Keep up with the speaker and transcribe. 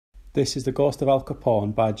This is The Ghost of Al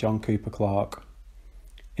Capone by John Cooper Clarke.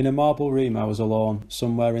 In a marble room I was alone,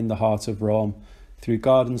 somewhere in the heart of Rome. Through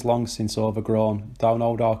gardens long since overgrown, down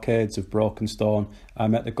old arcades of broken stone, I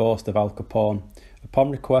met the ghost of Al Capone.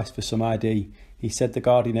 Upon request for some ID, he said the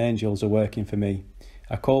guardian angels are working for me.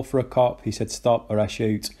 I called for a cop, he said stop or I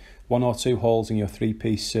shoot. 1 or 2 holes in your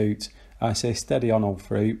 3-piece suit. I say steady on old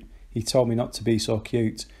fruit. He told me not to be so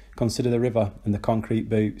cute. Consider the river and the concrete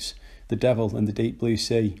boots, the devil and the deep blue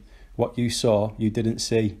sea. What you saw, you didn't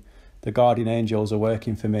see. The guardian angels are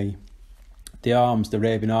working for me. The arms, the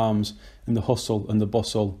raving arms, and the hustle and the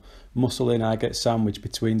bustle. Muscle in, I get sandwiched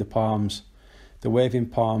between the palms. The waving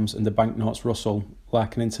palms and the banknotes rustle,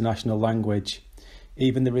 like an international language.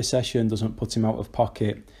 Even the recession doesn't put him out of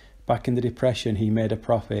pocket. Back in the depression he made a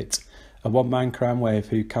profit. A one-man crime wave,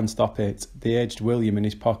 who can stop it? The aged William in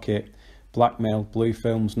his pocket. Blackmail, blue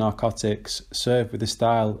films, narcotics, served with the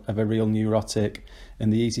style of a real neurotic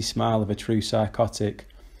and the easy smile of a true psychotic.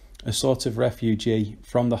 A sort of refugee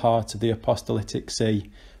from the heart of the apostolic sea,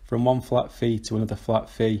 from one flat fee to another flat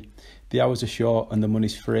fee. The hours are short and the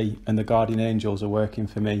money's free, and the guardian angels are working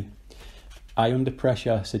for me. I, under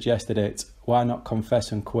pressure, suggested it. Why not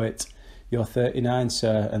confess and quit? You're 39,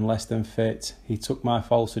 sir, and less than fit. He took my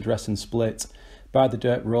false address and split by the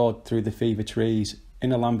dirt road through the fever trees,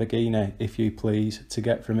 in a Lamborghini, if you please, to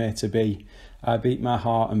get from A to B. I beat my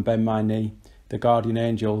heart and bend my knee. The guardian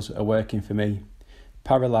angels are working for me.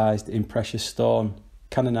 Paralysed in precious stone,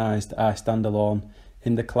 canonised I stand alone,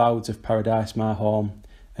 in the clouds of paradise my home.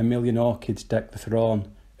 1,000,000 orchids deck the throne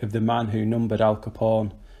of the man who numbered Al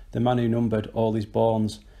Capone, the man who numbered all his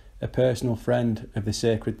bones, a personal friend of the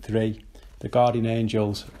sacred three. The guardian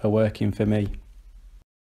angels are working for me.